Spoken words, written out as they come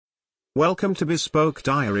Welcome to Bespoke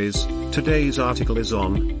Diaries. Today's article is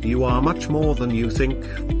on "You Are Much More Than You Think"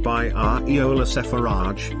 by Ariola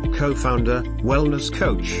Sefaraj, co-founder, wellness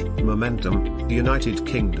coach, Momentum, United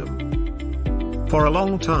Kingdom. For a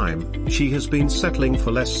long time, she has been settling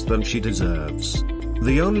for less than she deserves.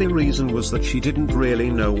 The only reason was that she didn't really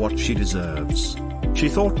know what she deserves. She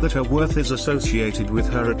thought that her worth is associated with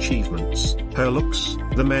her achievements, her looks,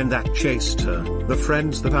 the men that chased her, the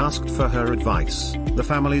friends that asked for her advice, the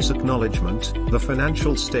family's acknowledgement, the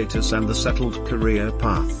financial status and the settled career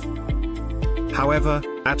path. However,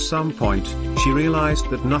 at some point, she realized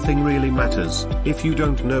that nothing really matters if you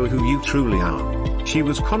don't know who you truly are. She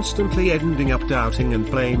was constantly ending up doubting and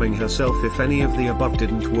blaming herself if any of the above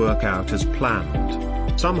didn't work out as planned.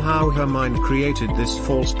 Somehow her mind created this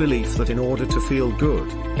false belief that in order to feel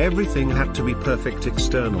good, everything had to be perfect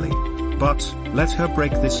externally. But, let her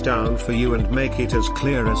break this down for you and make it as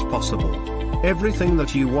clear as possible. Everything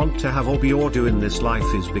that you want to have or be or do in this life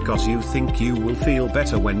is because you think you will feel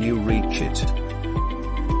better when you reach it.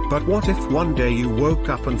 But what if one day you woke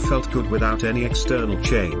up and felt good without any external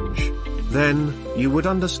change? Then, you would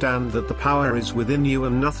understand that the power is within you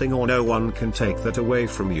and nothing or no one can take that away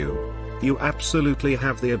from you. You absolutely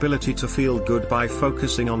have the ability to feel good by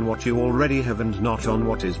focusing on what you already have and not on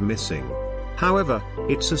what is missing. However,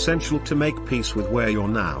 it's essential to make peace with where you're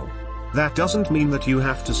now. That doesn't mean that you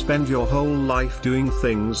have to spend your whole life doing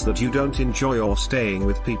things that you don't enjoy or staying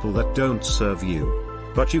with people that don't serve you.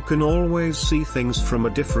 But you can always see things from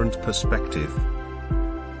a different perspective.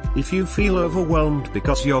 If you feel overwhelmed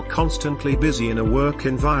because you're constantly busy in a work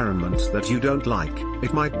environment that you don't like,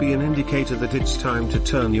 it might be an indicator that it's time to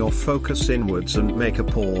turn your focus inwards and make a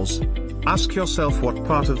pause. Ask yourself what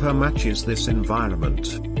part of her matches this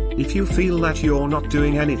environment. If you feel that you're not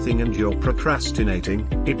doing anything and you're procrastinating,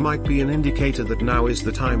 it might be an indicator that now is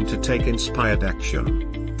the time to take inspired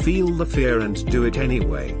action. Feel the fear and do it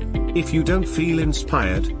anyway. If you don't feel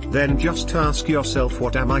inspired, then just ask yourself,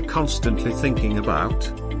 what am I constantly thinking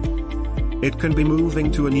about? It can be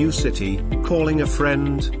moving to a new city, calling a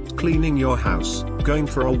friend, cleaning your house, going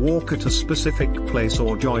for a walk at a specific place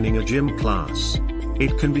or joining a gym class.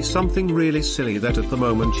 It can be something really silly that at the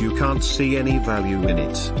moment you can't see any value in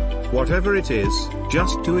it. Whatever it is,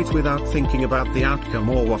 just do it without thinking about the outcome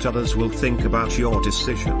or what others will think about your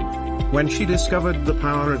decision. When she discovered the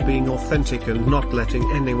power of being authentic and not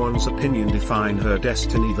letting anyone's opinion define her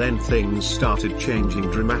destiny, then things started changing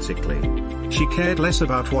dramatically. She cared less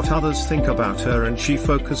about what others think about her and she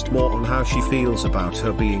focused more on how she feels about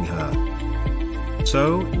her being her.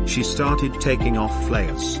 So, she started taking off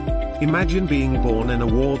layers. Imagine being born in a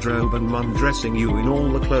wardrobe and mum dressing you in all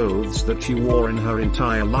the clothes that she wore in her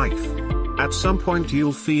entire life. At some point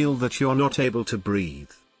you'll feel that you're not able to breathe.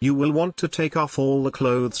 You will want to take off all the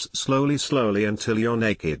clothes slowly until you're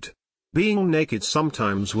naked. Being naked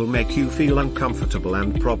sometimes will make you feel uncomfortable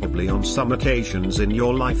and probably on some occasions in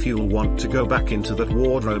your life you'll want to go back into that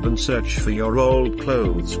wardrobe and search for your old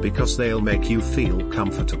clothes because they'll make you feel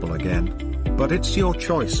comfortable again. But it's your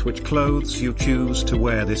choice which clothes you choose to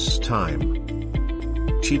wear this time.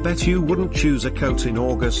 She bet you wouldn't choose a coat in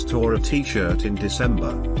August or a t-shirt in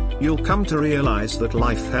December. You'll come to realize that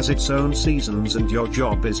life has its own seasons and your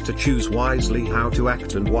job is to choose wisely how to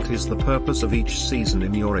act and what is the purpose of each season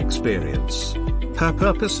in your experience. Her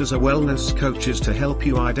purpose as a wellness coach is to help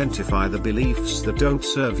you identify the beliefs that don't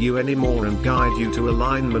serve you anymore and guide you to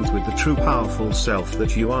alignment with the true powerful self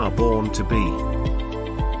that you are born to be.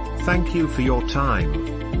 Thank you for your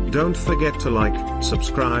time. Don't forget to like,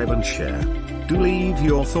 subscribe and share. Do leave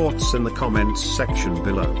your thoughts in the comments section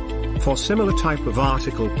below. For similar type of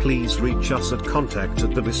article, please reach us at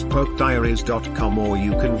contact@thebespokediaries.com or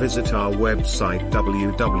you can visit our website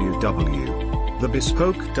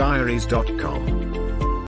www.thebespokediaries.com.